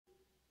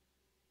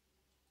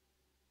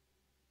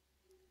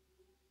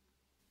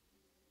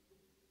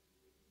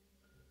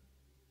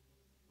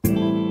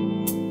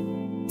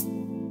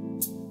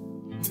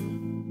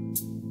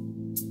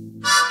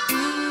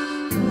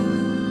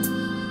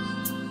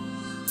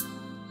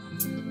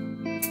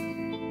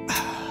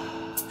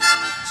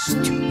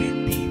Stupid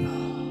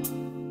people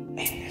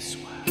in this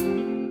world.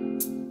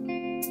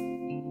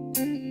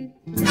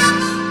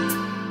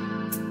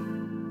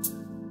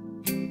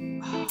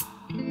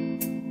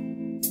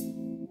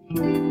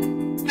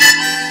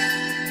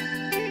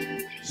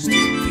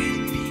 Stupid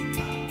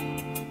people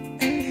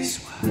in this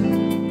world.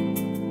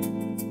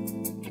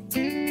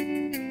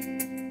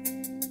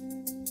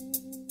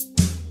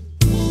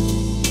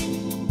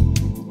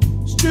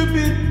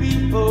 Stupid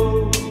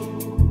people.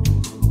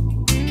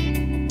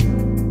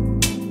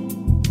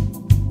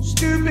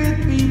 Stupid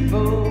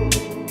people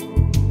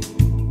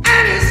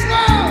and it's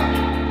love.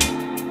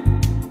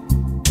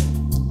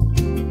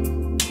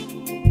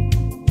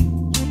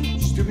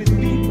 Stupid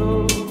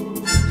people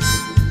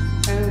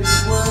and it's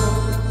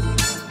love.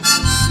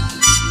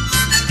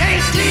 They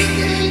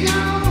thinking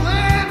on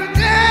every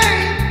day,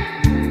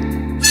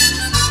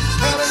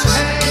 but it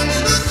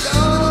ain't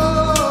so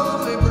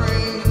they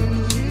bring.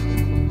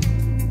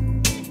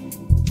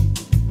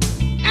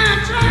 I'm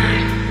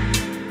trying.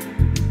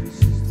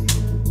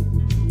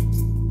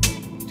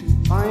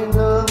 Find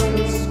love in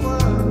this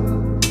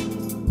world.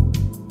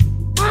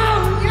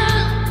 Oh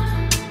yeah,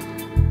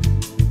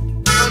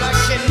 but I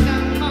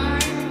cannot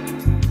find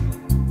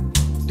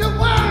the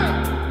word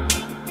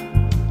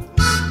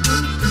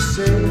to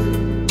say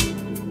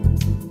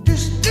to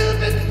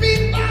stupid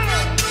people.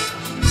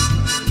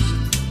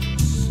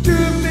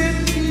 Stupid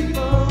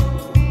people.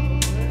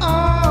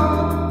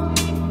 Oh,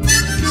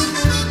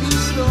 stupid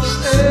people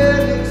in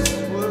this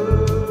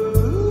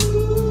world.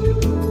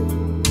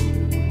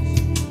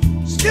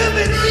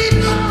 Stupid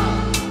people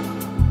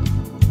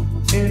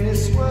in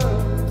this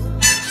world.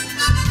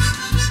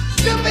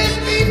 Stupid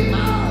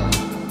people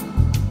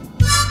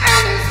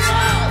in this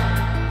world.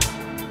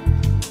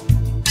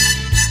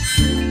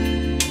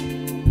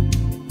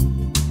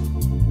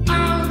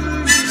 How do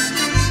you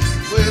sleep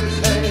with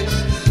pain?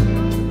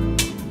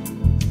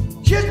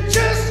 You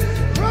just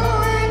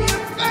ruin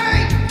your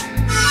face.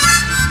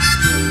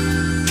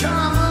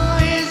 Karma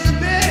is a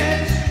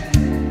bitch,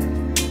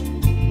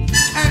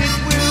 and it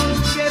will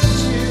get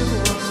you.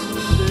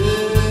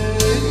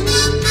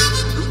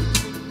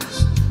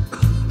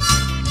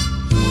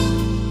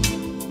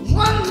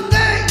 One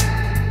day,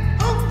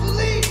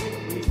 hopefully,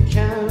 we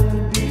can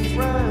be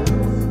friends.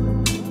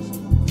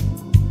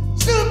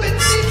 Stupid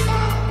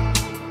people.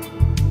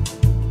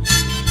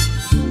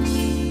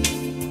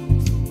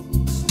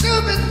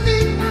 Stupid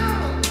people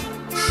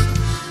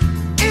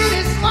in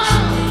this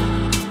world.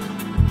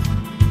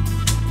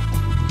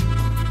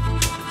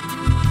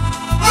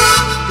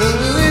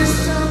 There is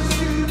some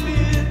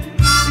stupid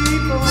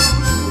people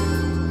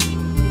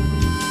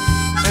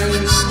in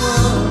this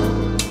world.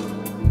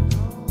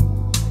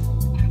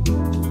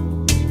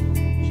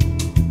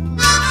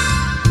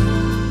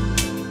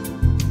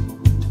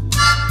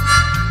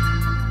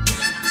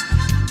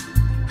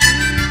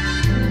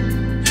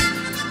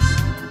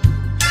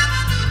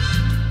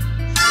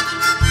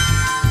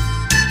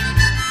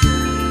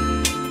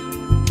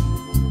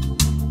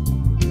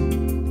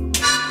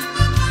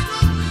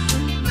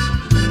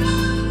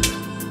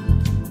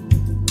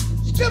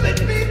 Stupid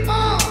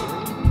people.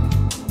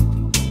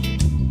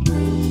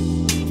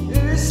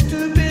 There is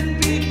stupid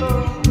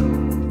people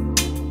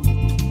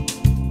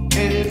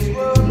in this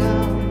world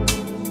now.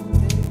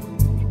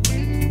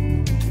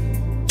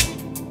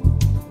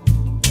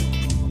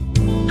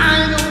 I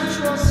don't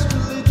trust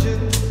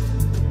religion,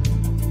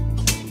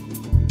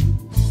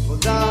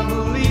 but I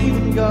believe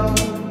in God.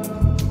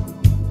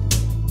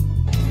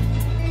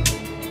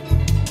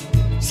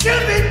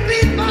 Stupid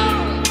people.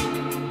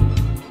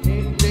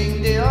 They think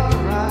they are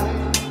right.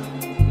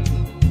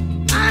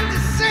 I'm the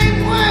same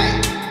way.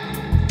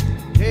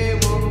 They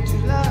want to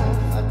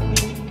laugh at me.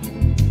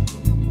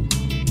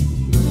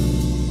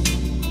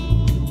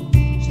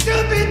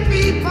 Stupid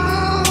people.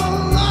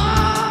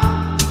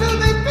 Oh,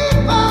 stupid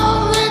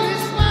people in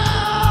this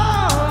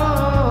world.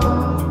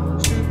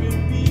 Stupid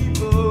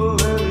people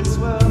in this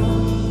world.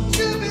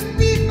 Stupid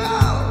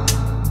people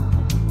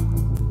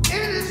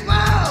in this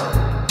world.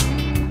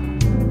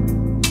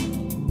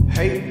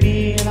 Hate me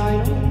and I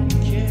don't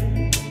care.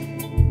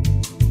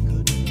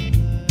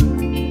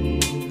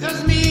 'Cause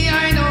me,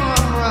 I know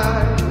I'm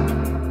right,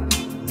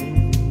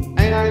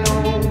 and I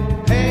know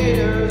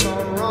haters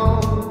are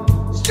wrong.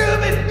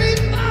 Stupid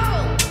people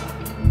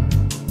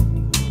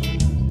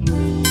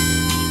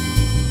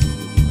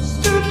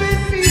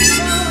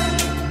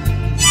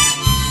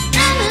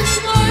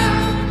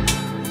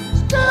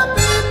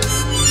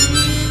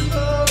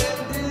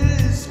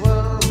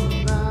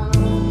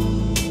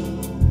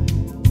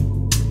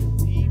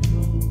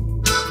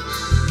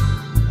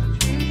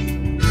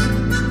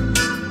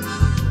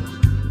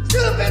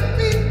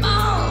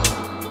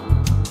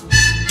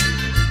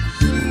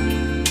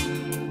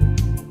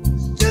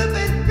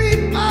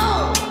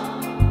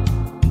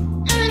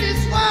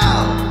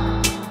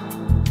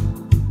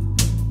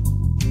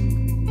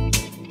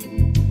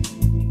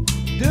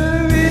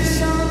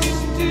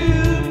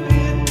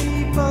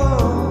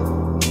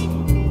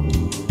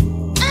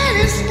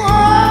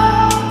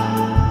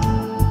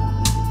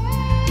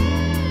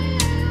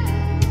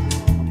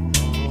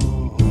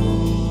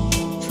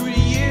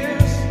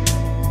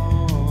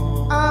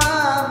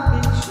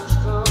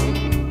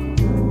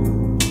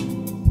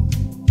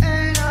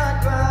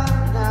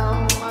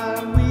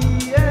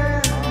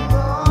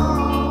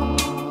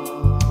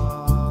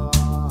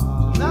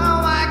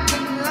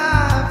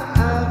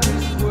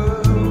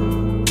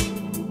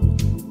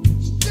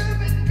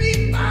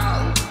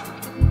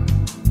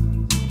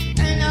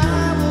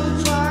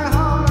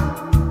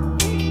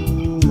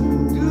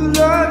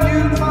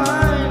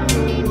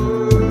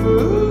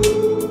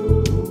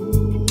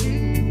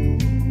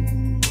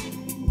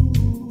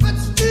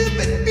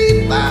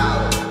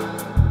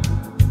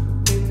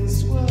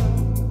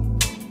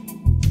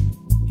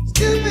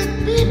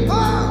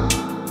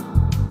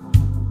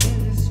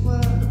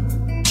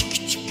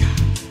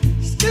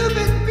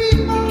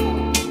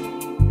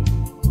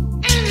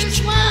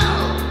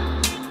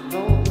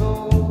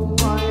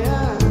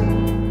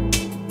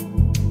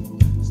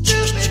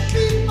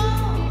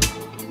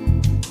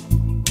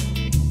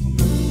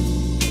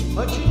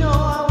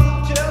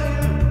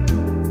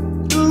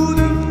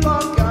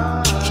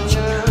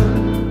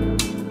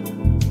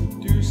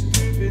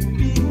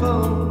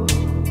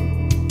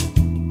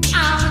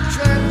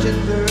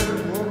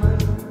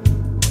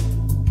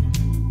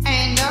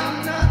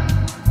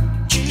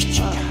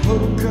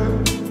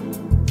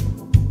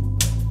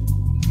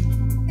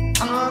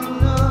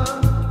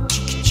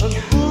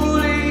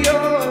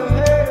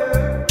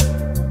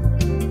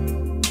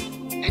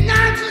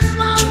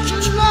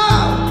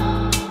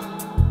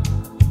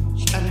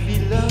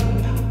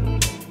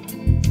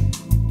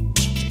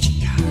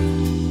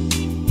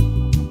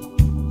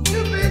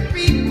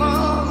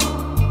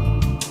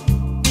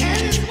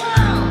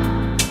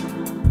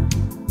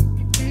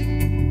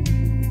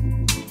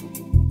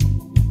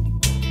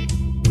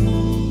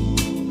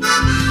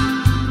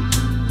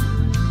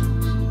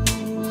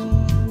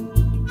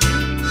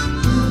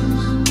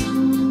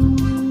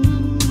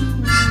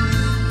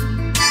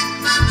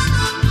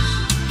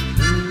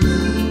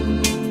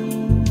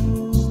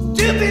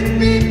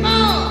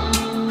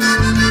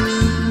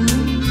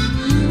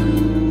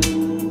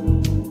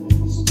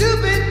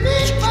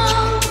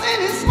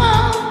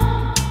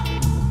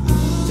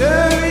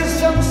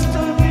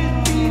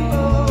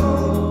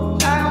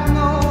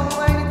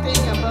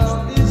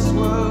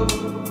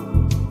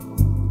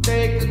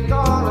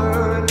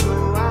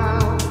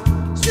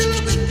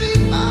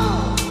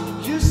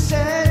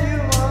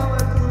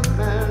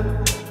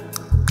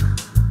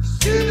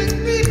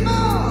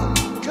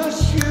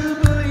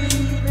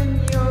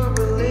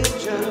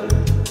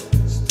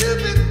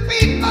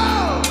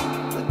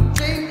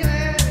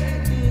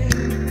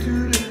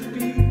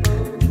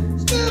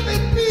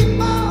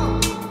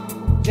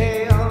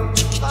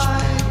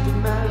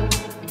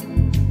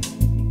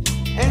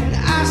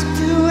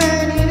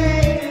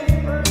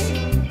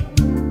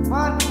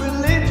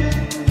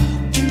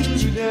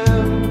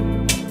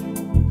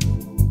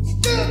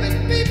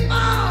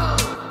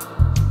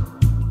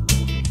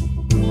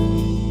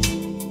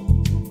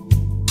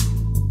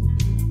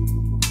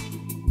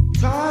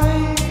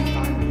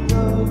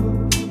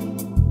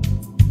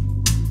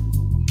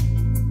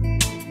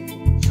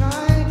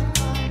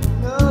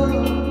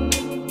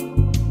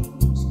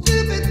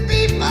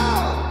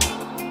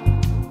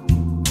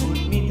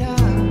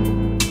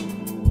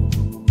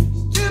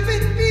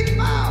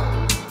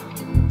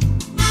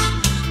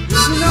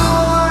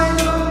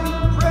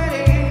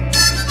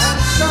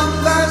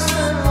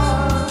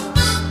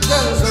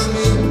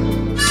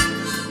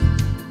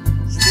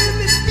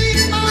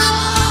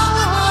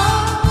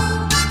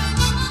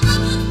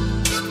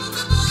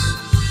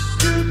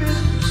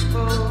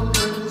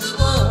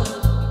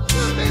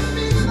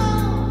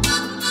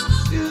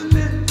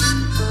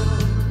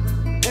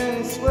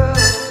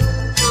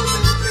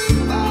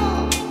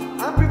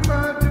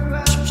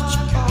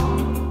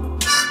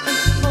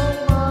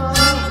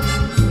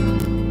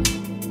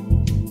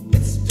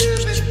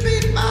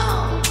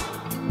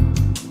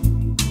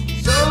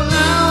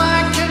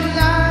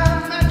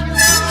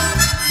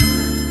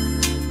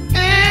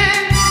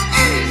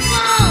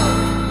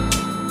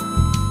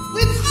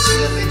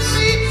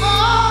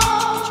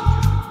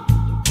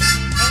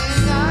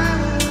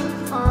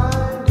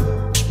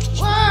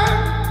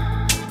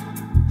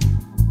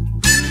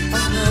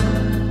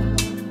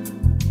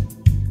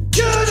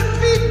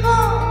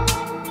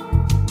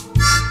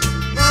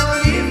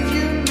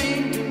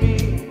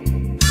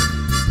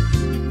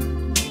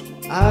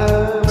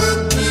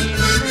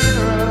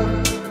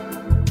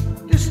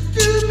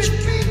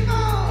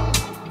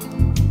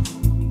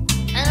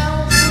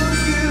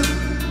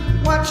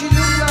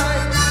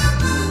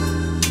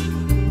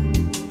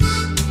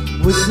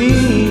with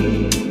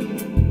me.